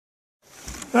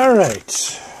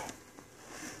Alright,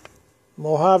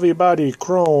 Mojave Body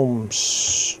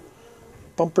Chromes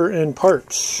bumper and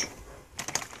parts.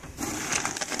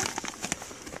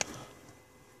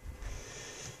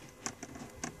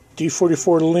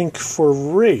 D44 link for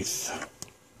Wraith.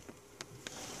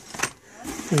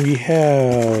 We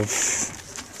have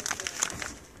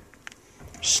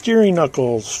steering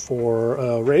knuckles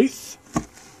for Wraith.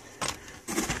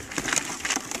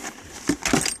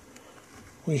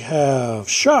 We have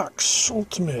shocks,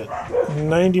 Ultimate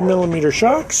 90mm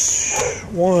shocks.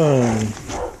 1,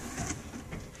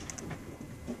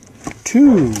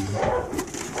 2.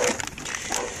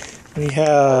 We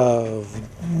have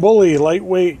Bully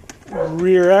lightweight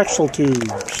rear axle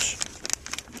tubes.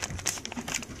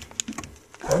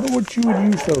 I don't know what you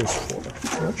would use those for.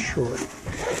 Not sure.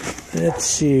 Let's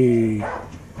see.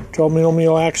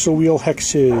 12mm axle wheel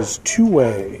hexes,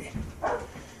 2-way.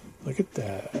 Look at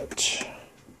that.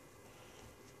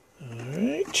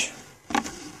 Alright.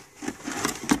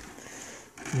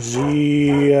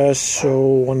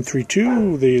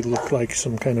 ZSO132. They look like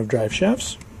some kind of drive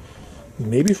shafts.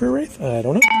 Maybe for Wraith? I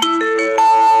don't know.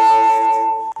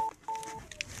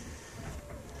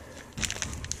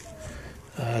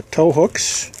 Tow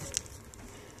hooks.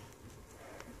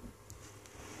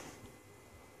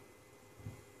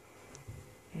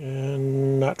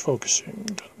 And not focusing.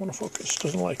 Doesn't want to focus.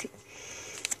 Doesn't like it.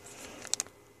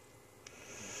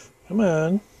 Come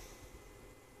on.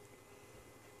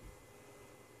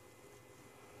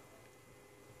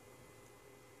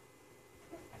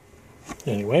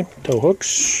 Anyway, tow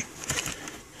hooks.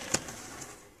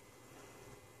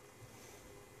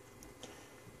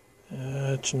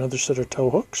 It's another set of tow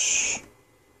hooks.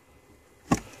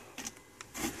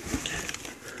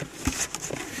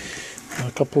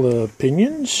 A couple of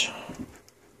pinions.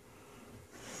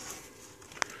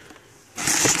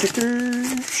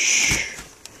 Stickers.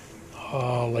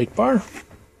 Light bar.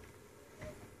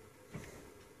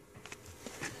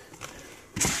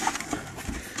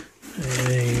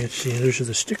 Let's see, those are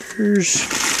the stickers.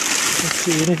 Let's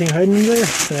see, anything hiding in there?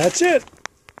 That's it.